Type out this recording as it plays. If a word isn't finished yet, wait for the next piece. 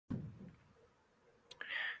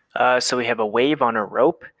So we have a wave on a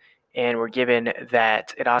rope, and we're given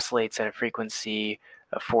that it oscillates at a frequency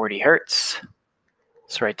of 40 hertz.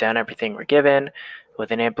 Let's write down everything we're given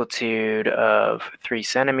with an amplitude of 3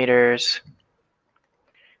 centimeters.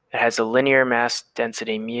 It has a linear mass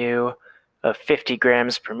density mu of 50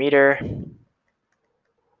 grams per meter.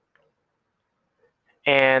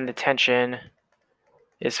 And the tension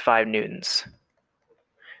is 5 newtons.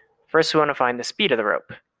 First, we want to find the speed of the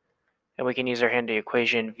rope. And we can use our handy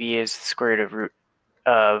equation. V is the square root of root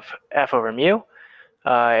of F over mu.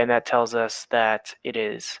 And that tells us that it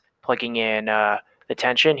is plugging in the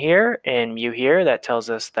tension here and mu here. That tells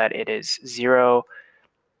us that it is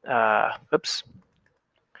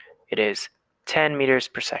it is 10 meters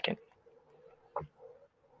per second.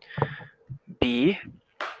 B,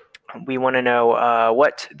 we want to know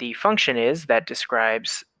what the function is that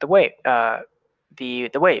describes the wave. The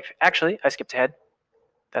wave. Actually, I skipped ahead.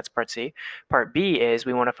 That's part C. Part B is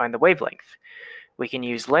we want to find the wavelength. We can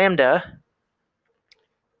use lambda.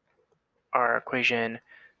 Our equation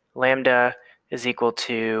lambda is equal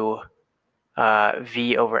to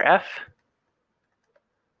V over F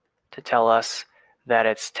to tell us that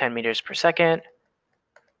it's 10 meters per second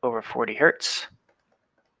over 40 hertz,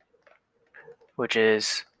 which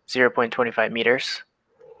is 0.25 meters,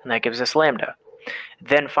 and that gives us lambda.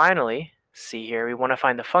 Then finally, see here, we want to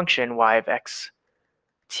find the function y of x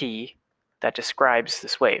t that describes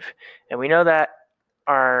this wave. And we know that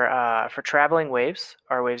for traveling waves,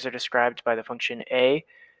 our waves are described by the function a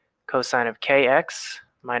cosine of kx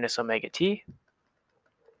minus omega t.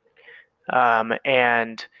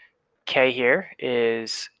 And k here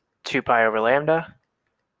is 2 pi over lambda.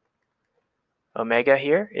 Omega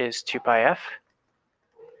here is 2 pi f.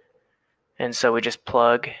 And so we just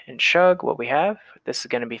plug and chug what we have. This is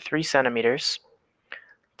going to be 3 centimeters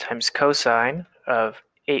times cosine of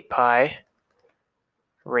 8 pi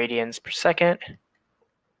radians per second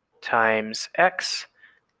times x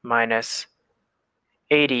minus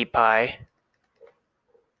 80 pi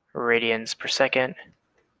radians per second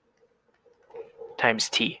times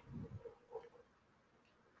t.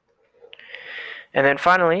 And then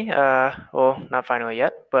finally, well, not finally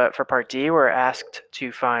yet, but for part D, we're asked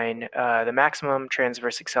to find the maximum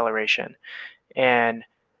transverse acceleration. And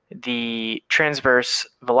the transverse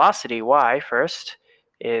velocity, y, first,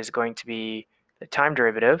 is going to be the time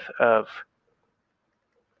derivative of,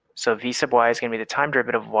 so v sub y is going to be the time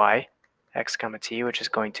derivative of y, x comma t, which is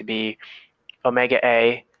going to be omega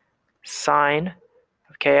a sine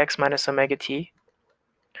of kx minus omega t.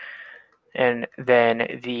 And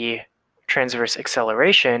then the transverse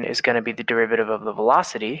acceleration is going to be the derivative of the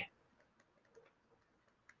velocity,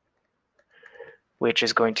 which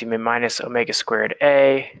is going to be minus omega squared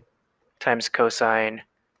a times cosine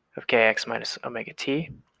of kx minus omega t.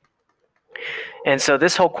 And so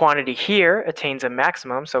this whole quantity here attains a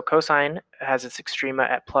maximum. So cosine has its extrema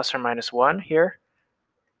at plus or minus 1 here.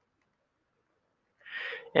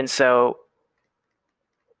 And so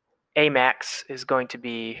a max is going to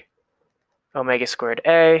be omega squared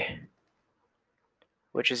a,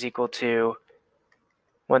 which is equal to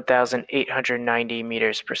 1,890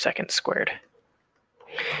 meters per second squared.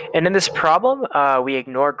 And in this problem, we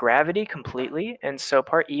ignore gravity completely. And so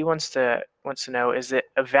part E wants to know, is it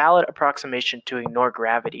a valid approximation to ignore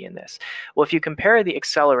gravity in this? Well, if you compare the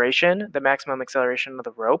acceleration, the maximum acceleration of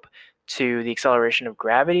the rope, to the acceleration of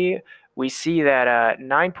gravity, we see that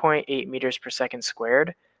 9.8 meters per second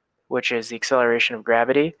squared, which is the acceleration of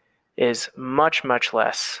gravity, is much, much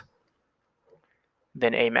less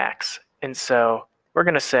than A max. And so we're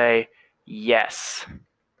going to say yes,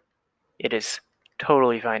 it is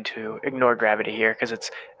totally fine to ignore gravity here because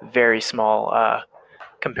it's very small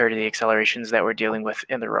compared to the accelerations that we're dealing with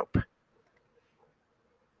in the rope.